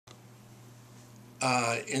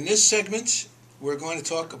In this segment, we're going to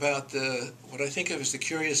talk about what I think of as the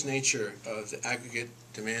curious nature of the aggregate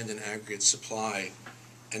demand and aggregate supply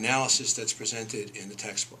analysis that's presented in the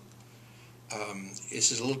textbook.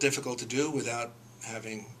 This is a little difficult to do without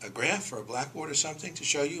having a graph or a blackboard or something to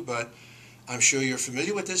show you, but I'm sure you're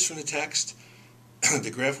familiar with this from the text.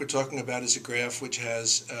 The graph we're talking about is a graph which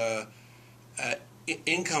has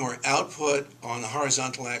income or output on the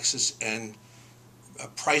horizontal axis and a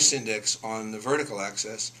price index on the vertical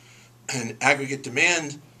axis. And aggregate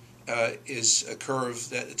demand is a curve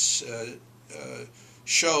that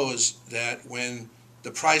shows that when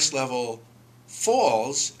the price level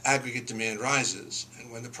falls, aggregate demand rises.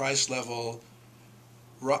 And when the price level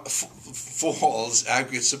falls,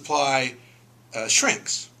 aggregate supply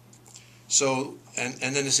shrinks. So, and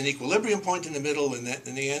then there's an equilibrium point in the middle, and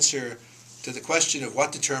the answer to the question of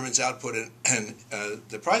what determines output and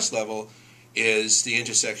the price level is the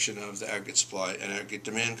intersection of the aggregate supply and aggregate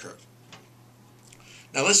demand curve.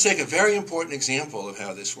 Now let's take a very important example of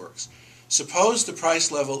how this works. Suppose the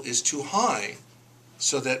price level is too high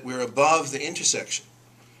so that we're above the intersection.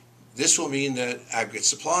 This will mean that aggregate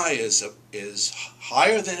supply is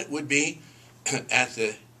higher than it would be at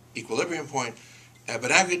the equilibrium point,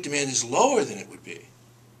 but aggregate demand is lower than it would be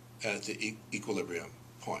at the equilibrium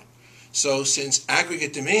point. So since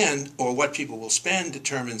aggregate demand, or what people will spend,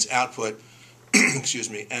 determines output excuse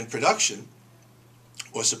me, and production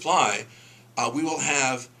or supply, we will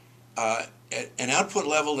have an output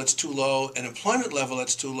level that's too low, an employment level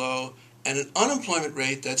that's too low, and an unemployment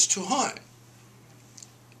rate that's too high.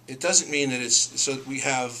 It doesn't mean that so we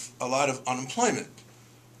have a lot of unemployment.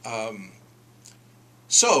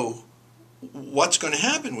 So what's going to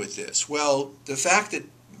happen with this? Well, the fact that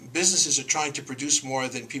businesses are trying to produce more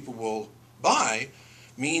than people will buy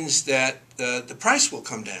means that the price will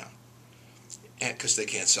come down because they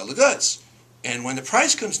can't sell the goods. And when the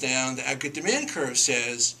price comes down, the aggregate demand curve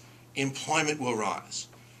says employment will rise.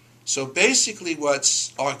 So basically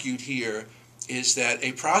what's argued here is that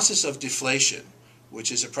a process of deflation,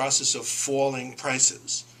 which is a process of falling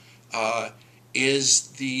prices, is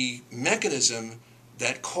the mechanism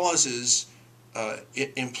that causes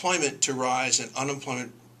employment to rise and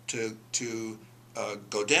unemployment to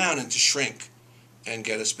go down and to shrink and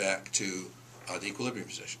get us back to the equilibrium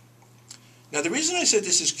position. Now, the reason I said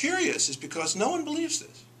this is curious is because no one believes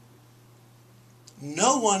this.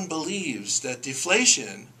 No one believes that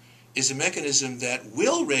deflation is a mechanism that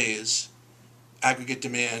will raise aggregate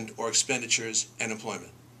demand or expenditures and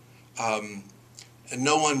employment. And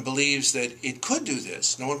no one believes that it could do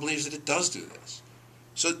this. No one believes that it does do this.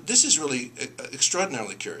 So this is really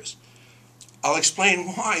extraordinarily curious. I'll explain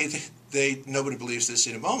why nobody believes this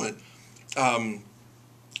in a moment.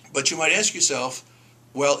 But you might ask yourself,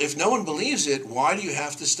 well, if no one believes it, why do you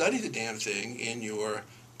have to study the damn thing in your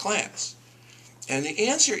class? And the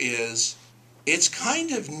answer is, it's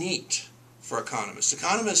kind of neat for economists.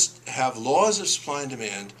 Economists have laws of supply and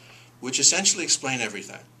demand which essentially explain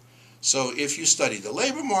everything. So if you study the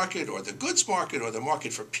labor market or the goods market or the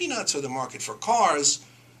market for peanuts or the market for cars,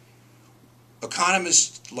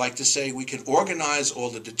 economists like to say we can organize all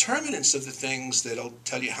the determinants of the things that'll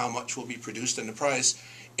tell you how much will be produced and the price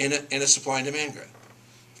in a supply and demand graph.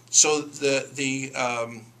 So the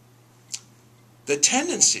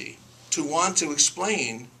tendency to want to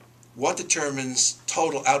explain what determines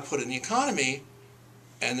total output in the economy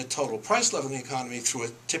and the total price level in the economy through a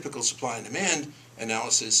typical supply and demand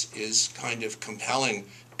analysis is kind of compelling,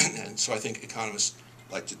 and so I think economists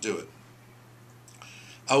like to do it.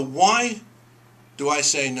 Why do I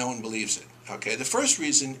say no one believes it? Okay, the first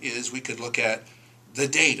reason is we could look at the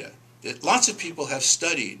data. That lots of people have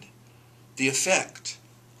studied the effect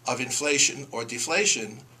of inflation or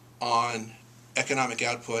deflation on economic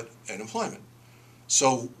output and employment.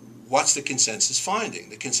 So what's the consensus finding?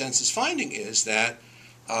 The consensus finding is that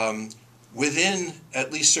within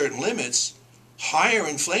at least certain limits, higher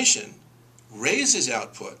inflation raises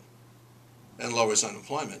output and lowers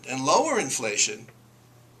unemployment. And lower inflation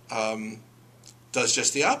does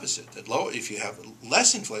just the opposite. That if you have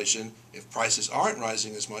less inflation, if prices aren't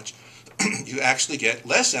rising as much, you actually get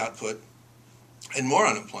less output and more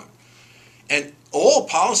unemployment. And all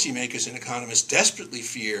policymakers and economists desperately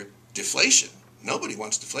fear deflation. Nobody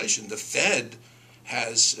wants deflation. The Fed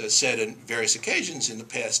has said on various occasions in the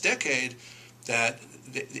past decade that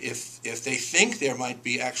if they think there might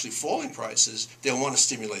be actually falling prices, they'll want to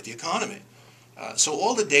stimulate the economy. So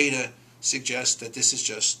all the data suggests that this is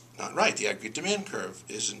just not right. The aggregate demand curve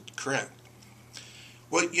isn't correct.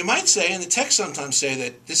 Well, you might say, and the texts sometimes say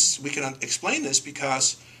that we can explain this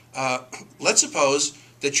because let's suppose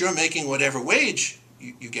that you're making whatever wage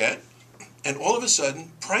you get, and all of a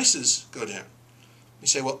sudden prices go down. You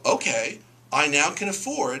say, well, okay, I now can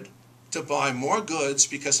afford to buy more goods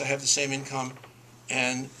because I have the same income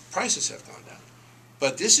and prices have gone down.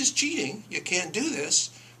 But this is cheating. You can't do this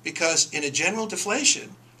because in a general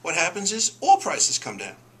deflation, what happens is all prices come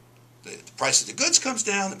down. The price of the goods comes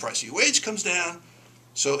down, the price of your wage comes down.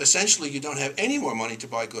 So essentially you don't have any more money to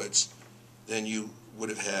buy goods than you would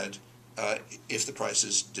have had if the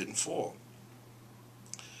prices didn't fall.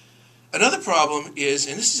 Another problem is,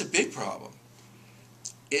 and this is a big problem,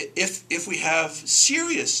 if we have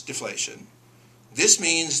serious deflation, this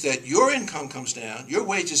means that your income comes down, your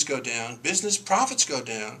wages go down, business profits go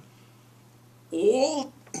down.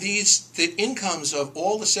 All the incomes of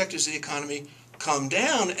all the sectors of the economy come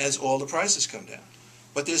down as all the prices come down.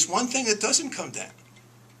 But there's one thing that doesn't come down,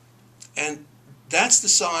 and that's the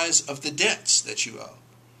size of the debts that you owe.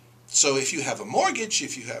 So if you have a mortgage,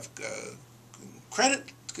 if you have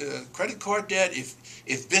credit card debt,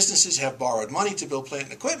 if businesses have borrowed money to build plant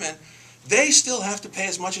and equipment, they still have to pay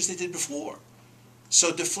as much as they did before.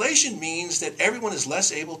 So deflation means that everyone is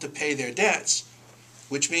less able to pay their debts,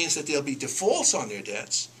 which means that there'll be defaults on their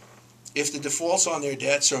debts. If the defaults on their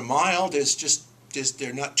debts are mild, there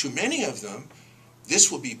are not too many of them, this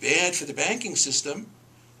will be bad for the banking system,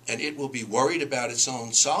 and it will be worried about its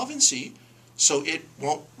own solvency, so it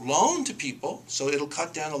won't loan to people, so it'll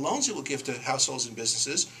cut down the loans it will give to households and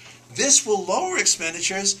businesses. This will lower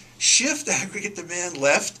expenditures, shift aggregate demand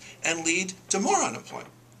left, and lead to more unemployment.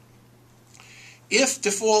 If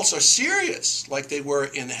defaults are serious, like they were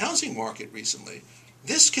in the housing market recently,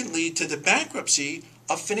 this can lead to the bankruptcy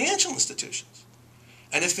of financial institutions.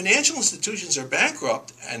 And if financial institutions are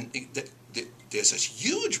bankrupt, and there's this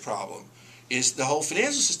huge problem, is the whole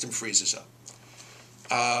financial system freezes up.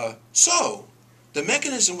 So the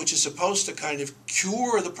mechanism which is supposed to kind of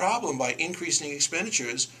cure the problem by increasing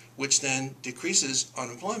expenditures, which then decreases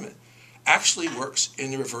unemployment, actually works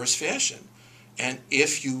in the reverse fashion. And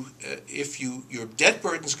if your debt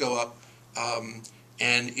burdens go up,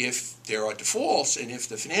 and if there are defaults, and if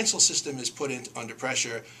the financial system is put under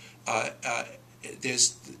pressure, the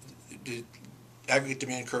aggregate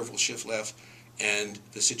demand curve will shift left, and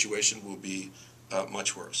the situation will be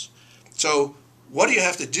much worse. So what do you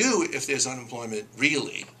have to do if there's unemployment,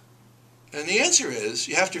 really? And the answer is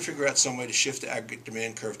you have to figure out some way to shift the aggregate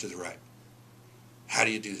demand curve to the right. How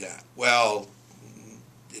do you do that? Well,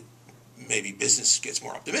 maybe business gets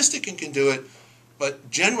more optimistic and can do it, but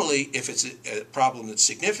generally, if it's a problem that's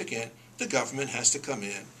significant, the government has to come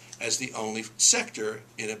in as the only sector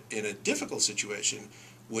in a difficult situation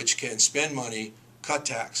which can spend money, cut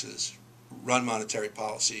taxes, run monetary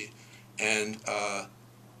policy, and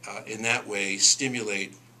in that way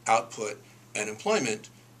stimulate output and employment,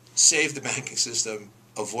 save the banking system,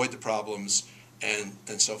 avoid the problems,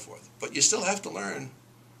 and so forth. But you still have to learn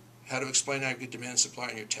how to explain aggregate demand and supply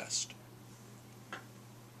in your test.